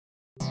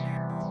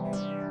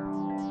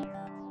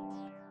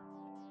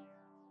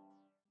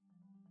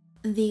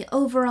The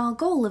overall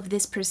goal of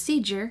this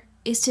procedure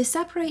is to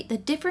separate the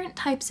different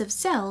types of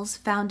cells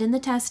found in the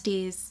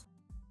testes.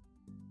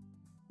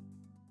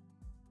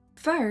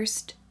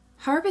 First,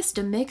 harvest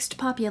a mixed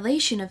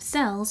population of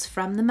cells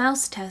from the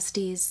mouse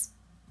testes.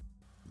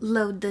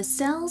 Load the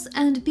cells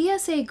and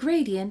BSA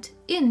gradient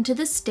into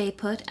the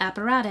STA-PUT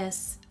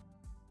apparatus.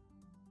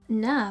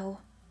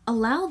 Now,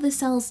 allow the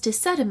cells to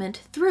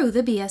sediment through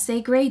the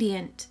BSA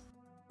gradient.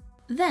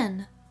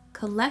 Then,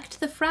 collect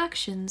the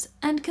fractions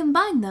and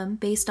combine them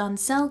based on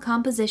cell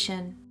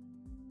composition.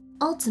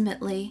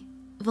 Ultimately,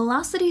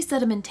 velocity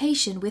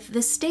sedimentation with the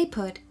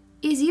STA-PUT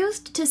is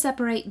used to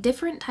separate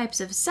different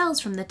types of cells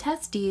from the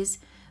testes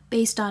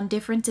based on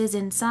differences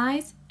in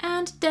size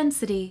and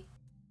density.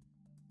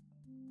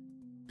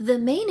 The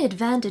main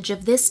advantage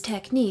of this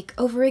technique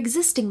over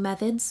existing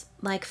methods,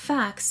 like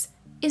FACS,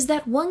 is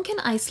that one can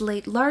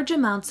isolate large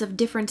amounts of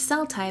different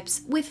cell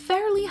types with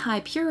fairly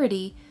high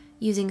purity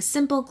using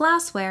simple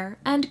glassware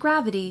and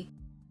gravity.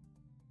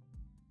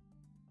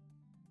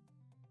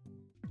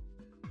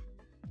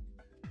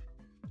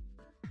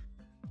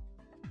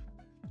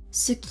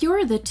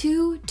 Secure the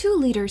two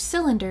 2-liter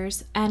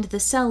cylinders and the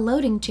cell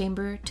loading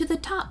chamber to the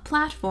top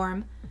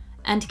platform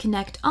and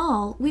connect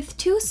all with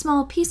 2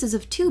 small pieces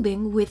of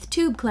tubing with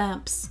tube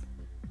clamps.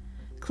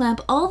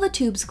 Clamp all the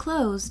tubes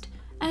closed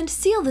and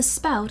seal the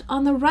spout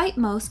on the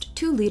rightmost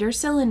 2-liter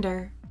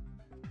cylinder.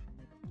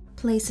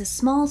 Place a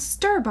small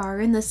stir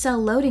bar in the cell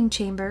loading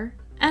chamber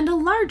and a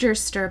larger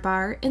stir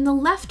bar in the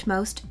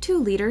leftmost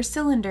 2-liter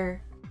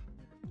cylinder.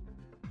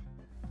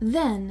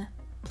 Then,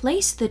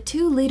 place the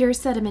 2-liter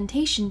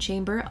sedimentation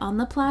chamber on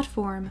the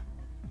platform.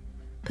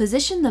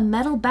 Position the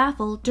metal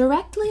baffle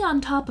directly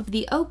on top of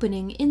the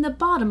opening in the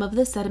bottom of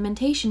the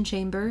sedimentation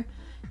chamber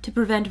to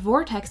prevent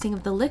vortexing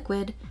of the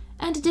liquid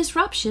and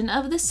disruption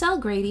of the cell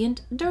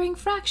gradient during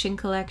fraction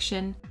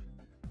collection.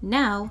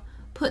 Now,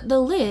 put the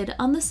lid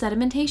on the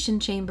sedimentation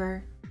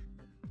chamber.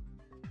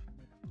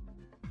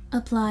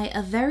 Apply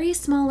a very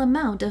small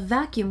amount of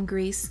vacuum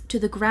grease to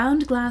the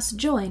ground glass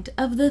joint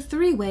of the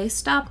 3-way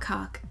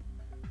stopcock.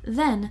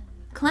 Then,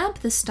 clamp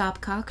the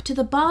stopcock to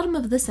the bottom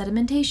of the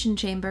sedimentation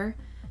chamber,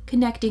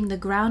 connecting the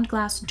ground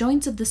glass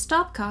joints of the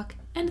stopcock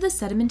and the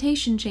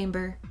sedimentation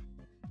chamber.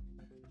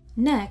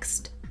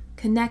 Next,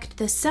 connect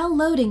the cell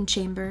loading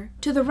chamber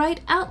to the right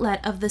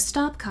outlet of the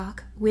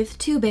stopcock with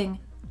tubing.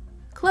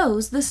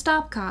 Close the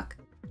stopcock.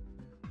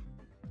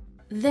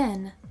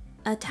 Then,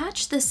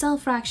 attach the cell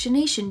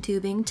fractionation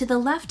tubing to the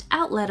left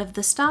outlet of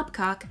the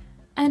stopcock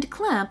and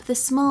clamp the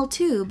small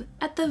tube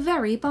at the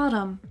very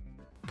bottom.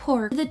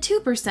 Pour the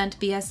 2%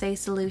 BSA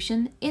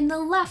solution in the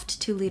left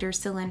 2-liter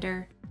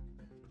cylinder.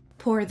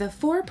 Pour the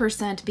 4%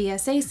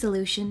 BSA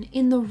solution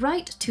in the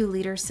right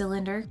 2-liter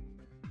cylinder.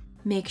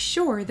 Make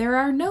sure there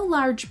are no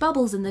large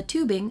bubbles in the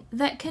tubing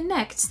that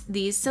connects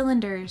these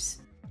cylinders.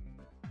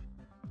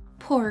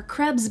 Pour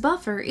Krebs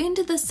buffer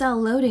into the cell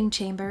loading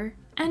chamber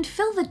and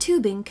fill the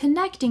tubing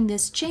connecting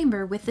this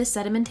chamber with the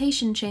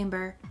sedimentation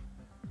chamber.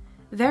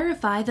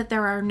 Verify that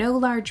there are no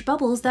large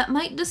bubbles that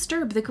might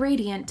disturb the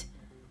gradient.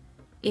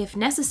 If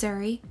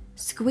necessary,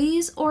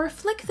 squeeze or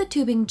flick the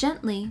tubing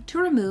gently to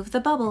remove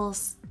the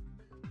bubbles.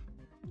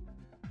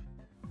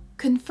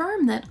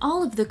 Confirm that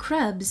all of the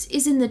Krebs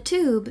is in the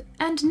tube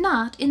and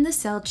not in the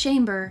cell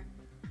chamber.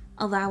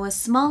 Allow a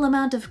small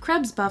amount of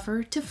Krebs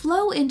buffer to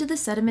flow into the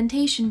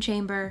sedimentation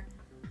chamber.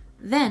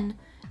 Then,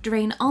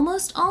 drain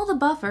almost all the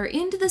buffer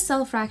into the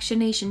cell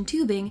fractionation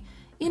tubing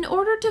in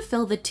order to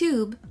fill the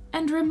tube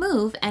and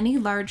remove any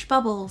large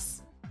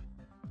bubbles.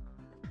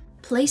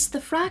 Place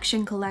the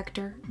fraction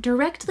collector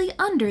directly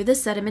under the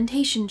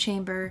sedimentation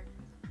chamber.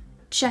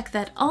 Check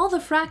that all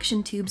the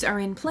fraction tubes are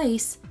in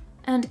place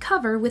and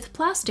cover with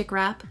plastic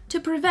wrap to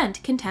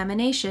prevent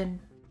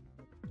contamination.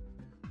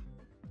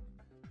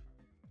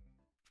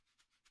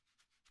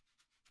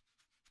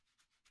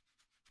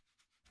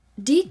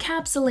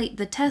 Decapsulate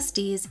the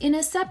testes in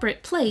a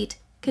separate plate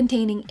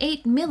containing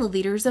 8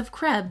 milliliters of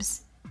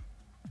Krebs.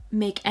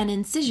 Make an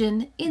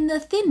incision in the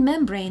thin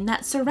membrane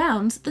that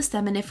surrounds the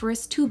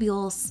seminiferous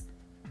tubules.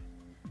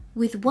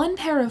 With one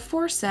pair of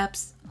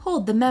forceps,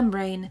 hold the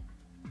membrane.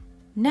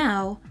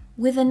 Now,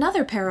 with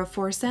another pair of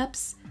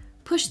forceps,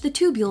 push the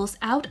tubules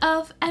out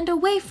of and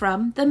away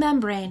from the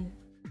membrane.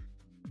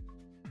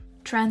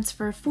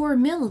 Transfer 4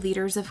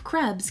 milliliters of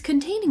Krebs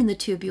containing the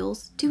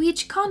tubules to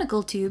each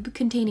conical tube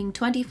containing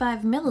 25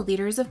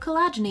 milliliters of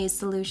collagenase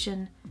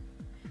solution.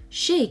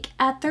 Shake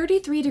at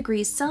 33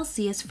 degrees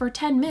Celsius for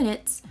 10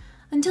 minutes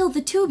until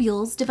the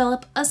tubules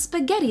develop a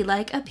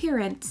spaghetti-like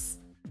appearance.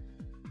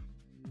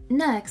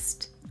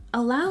 Next,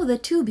 allow the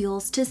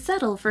tubules to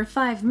settle for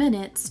 5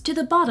 minutes to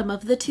the bottom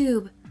of the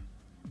tube.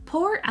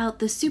 Pour out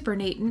the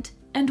supernatant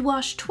and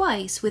wash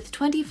twice with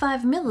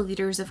 25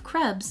 milliliters of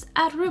Krebs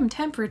at room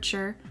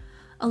temperature,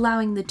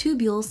 allowing the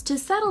tubules to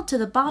settle to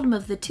the bottom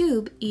of the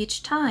tube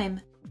each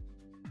time.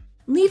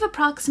 Leave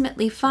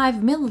approximately 5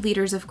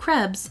 milliliters of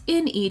Krebs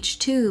in each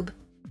tube.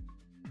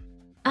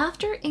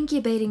 After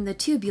incubating the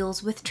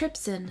tubules with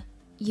trypsin,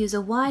 use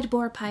a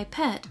wide-bore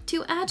pipette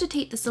to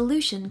agitate the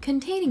solution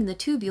containing the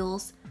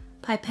tubules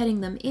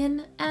pipetting them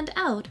in and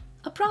out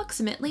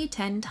approximately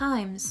 10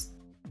 times.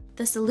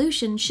 The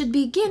solution should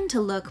begin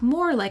to look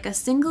more like a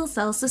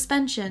single-cell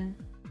suspension.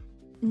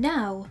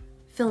 Now,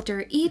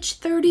 filter each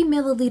 30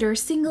 milliliter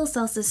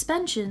single-cell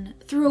suspension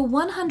through a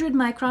 100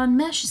 micron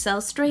mesh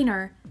cell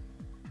strainer.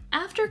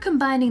 After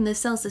combining the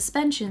cell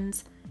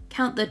suspensions,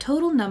 count the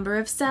total number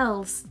of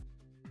cells.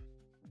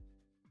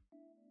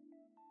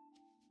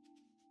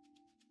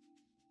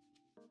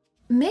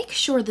 Make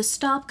sure the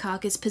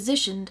stopcock is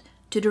positioned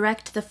to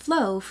direct the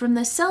flow from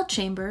the cell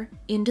chamber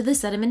into the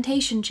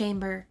sedimentation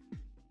chamber.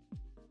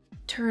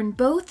 Turn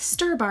both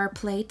stir bar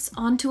plates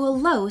onto a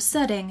low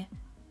setting.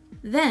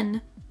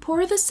 Then,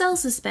 pour the cell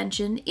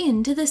suspension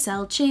into the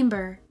cell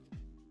chamber.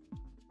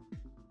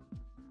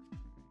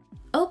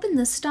 Open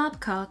the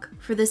stopcock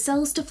for the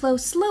cells to flow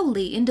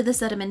slowly into the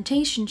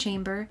sedimentation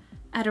chamber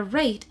at a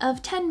rate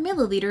of 10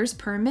 milliliters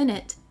per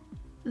minute.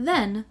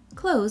 Then,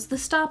 close the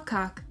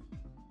stopcock.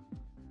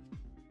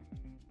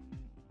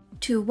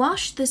 To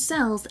wash the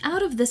cells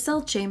out of the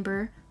cell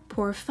chamber,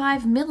 pour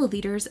 5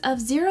 milliliters of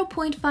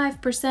 0.5%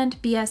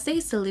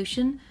 BSA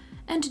solution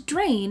and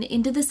drain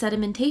into the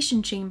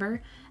sedimentation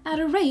chamber at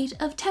a rate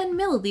of 10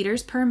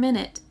 milliliters per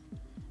minute.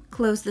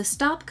 Close the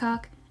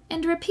stopcock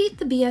and repeat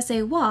the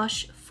BSA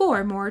wash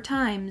 4 more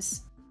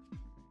times.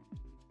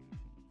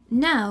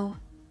 Now,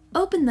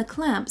 open the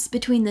clamps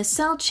between the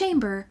cell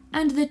chamber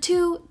and the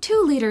two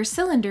 2-liter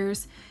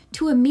cylinders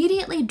to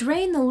immediately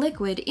drain the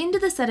liquid into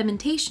the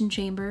sedimentation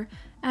chamber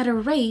at a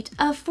rate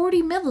of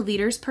 40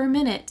 milliliters per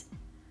minute.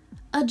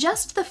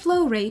 Adjust the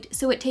flow rate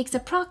so it takes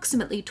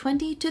approximately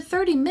 20 to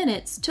 30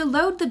 minutes to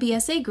load the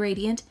BSA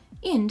gradient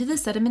into the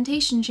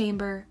sedimentation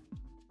chamber.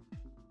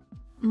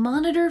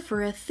 Monitor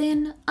for a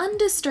thin,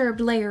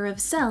 undisturbed layer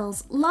of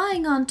cells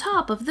lying on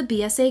top of the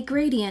BSA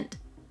gradient.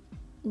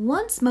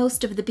 Once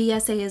most of the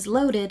BSA is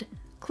loaded,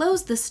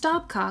 close the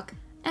stopcock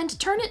and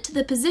turn it to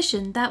the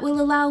position that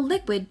will allow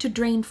liquid to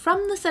drain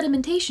from the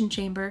sedimentation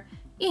chamber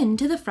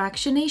into the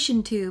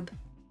fractionation tube.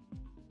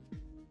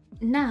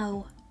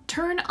 Now,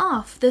 turn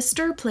off the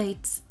stir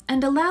plates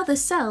and allow the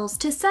cells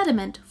to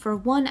sediment for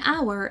 1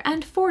 hour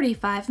and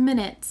 45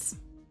 minutes.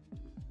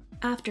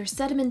 After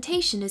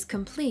sedimentation is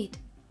complete,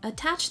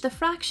 attach the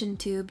fraction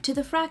tube to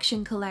the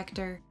fraction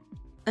collector.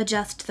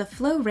 Adjust the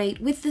flow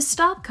rate with the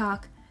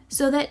stopcock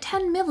so that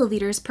 10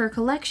 milliliters per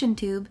collection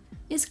tube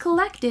is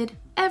collected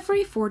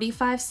every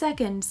 45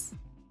 seconds.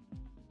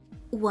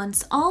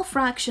 Once all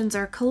fractions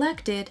are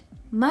collected,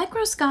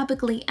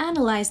 microscopically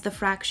analyze the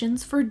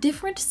fractions for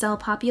different cell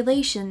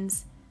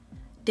populations.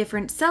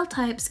 Different cell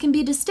types can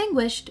be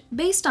distinguished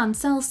based on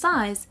cell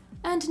size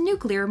and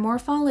nuclear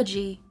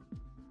morphology.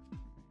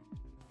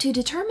 To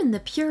determine the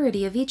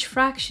purity of each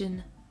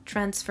fraction,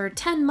 transfer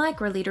 10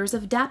 microliters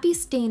of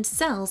DAPI-stained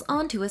cells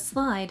onto a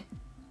slide,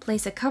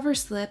 place a cover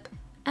slip,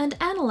 and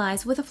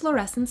analyze with a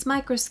fluorescence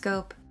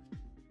microscope.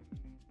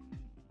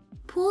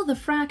 Pool the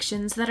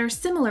fractions that are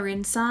similar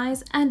in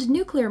size and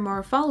nuclear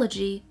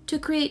morphology to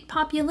create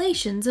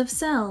populations of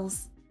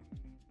cells.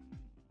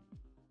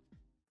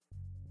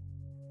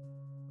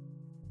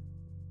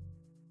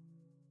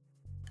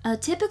 A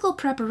typical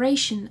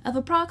preparation of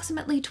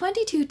approximately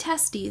 22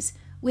 testes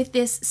with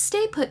this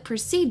STA-PUT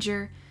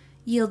procedure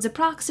yields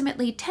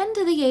approximately 10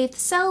 to the 8th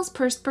cells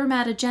per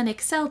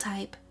spermatogenic cell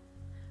type.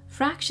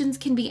 Fractions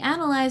can be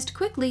analyzed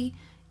quickly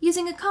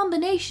using a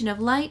combination of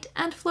light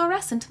and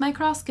fluorescent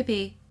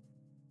microscopy.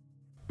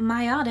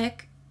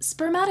 Meiotic,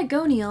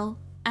 spermatogonial,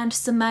 and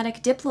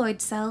somatic diploid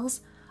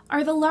cells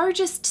are the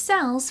largest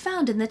cells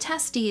found in the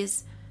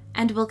testes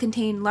and will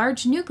contain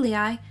large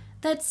nuclei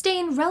that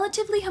stain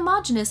relatively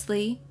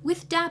homogeneously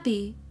with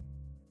DAPI.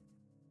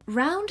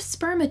 Round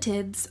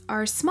spermatids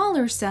are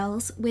smaller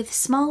cells with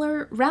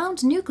smaller,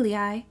 round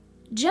nuclei,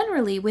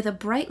 generally with a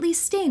brightly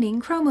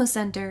staining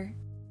chromocenter.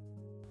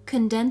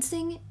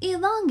 Condensing,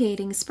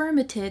 elongating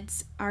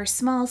spermatids are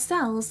small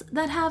cells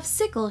that have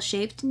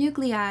sickle-shaped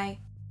nuclei.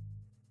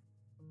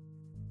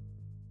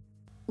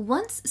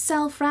 Once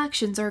cell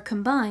fractions are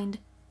combined,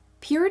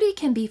 purity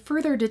can be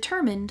further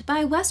determined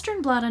by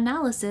Western blot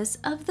analysis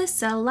of the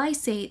cell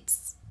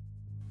lysates.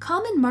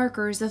 Common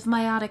markers of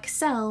meiotic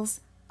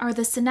cells are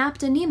the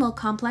synaptonemal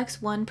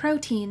complex 1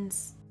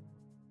 proteins.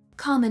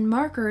 Common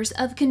markers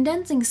of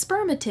condensing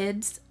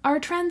spermatids are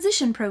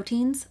transition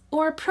proteins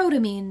or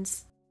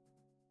protamines.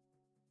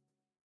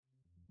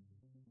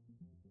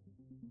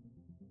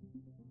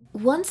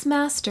 Once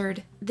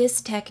mastered,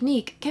 this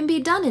technique can be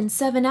done in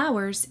 7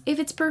 hours if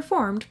it's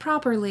performed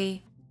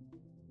properly.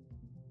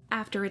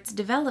 After its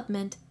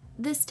development,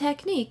 this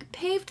technique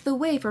paved the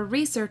way for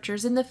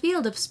researchers in the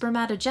field of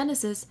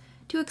spermatogenesis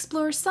to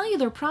explore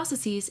cellular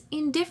processes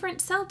in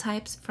different cell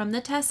types from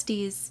the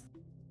testes.